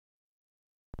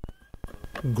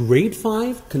Grade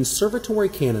 5 Conservatory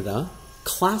Canada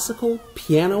Classical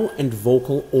Piano and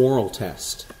Vocal Oral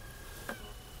Test.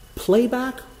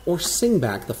 Playback or sing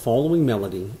back the following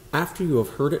melody after you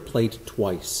have heard it played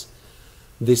twice.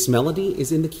 This melody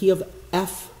is in the key of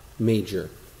F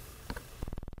major.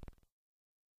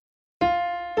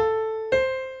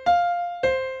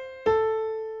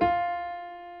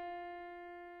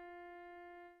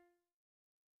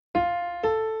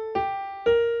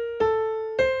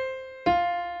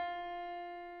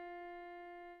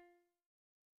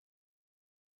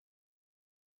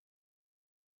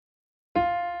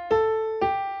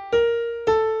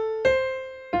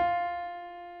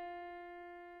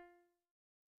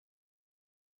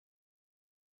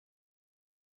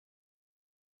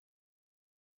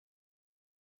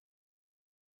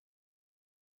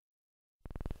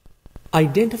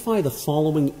 Identify the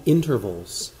following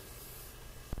intervals.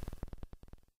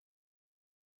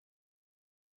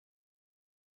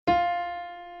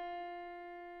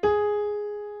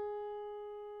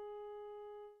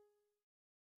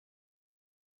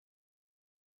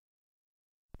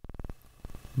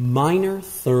 Minor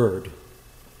third.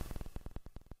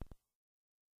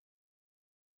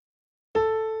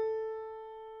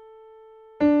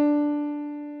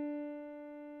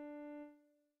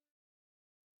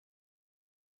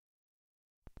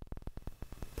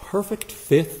 Perfect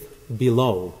fifth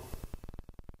below.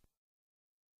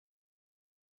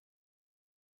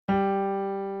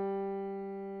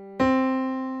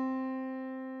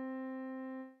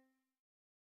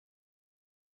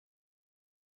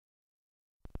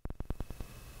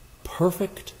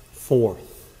 Perfect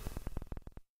fourth.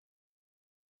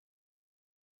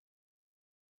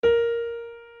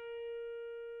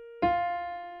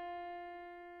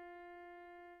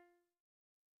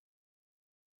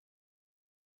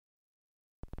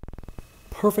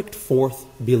 Perfect fourth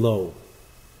below.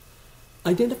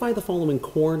 Identify the following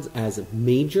chords as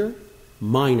major,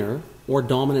 minor, or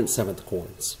dominant seventh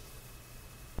chords.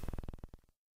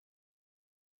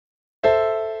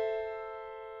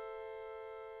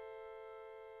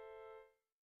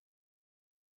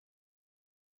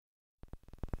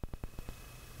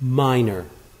 Minor.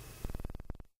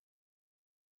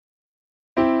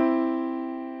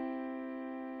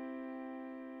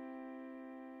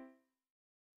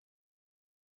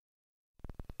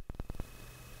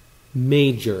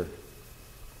 Major.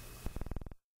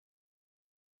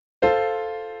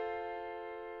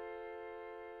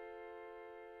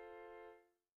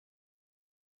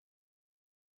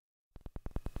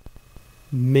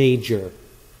 Major.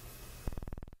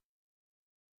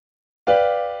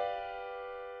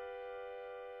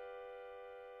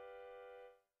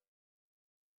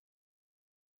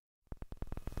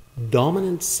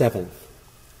 Dominant seventh.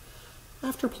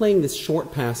 After playing this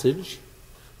short passage,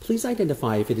 please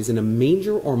identify if it is in a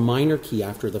major or minor key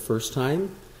after the first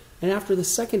time, and after the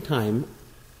second time,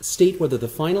 state whether the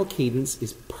final cadence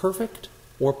is perfect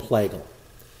or plagal.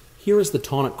 Here is the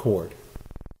tonic chord.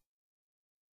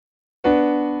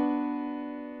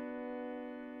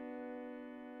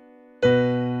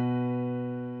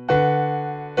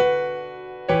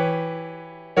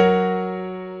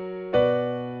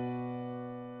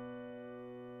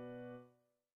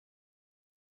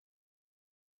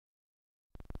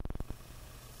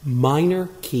 Minor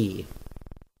key.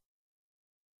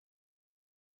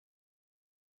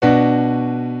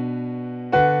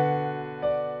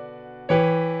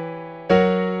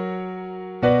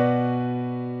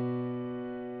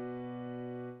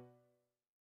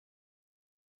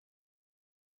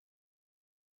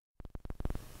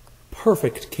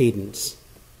 Perfect cadence.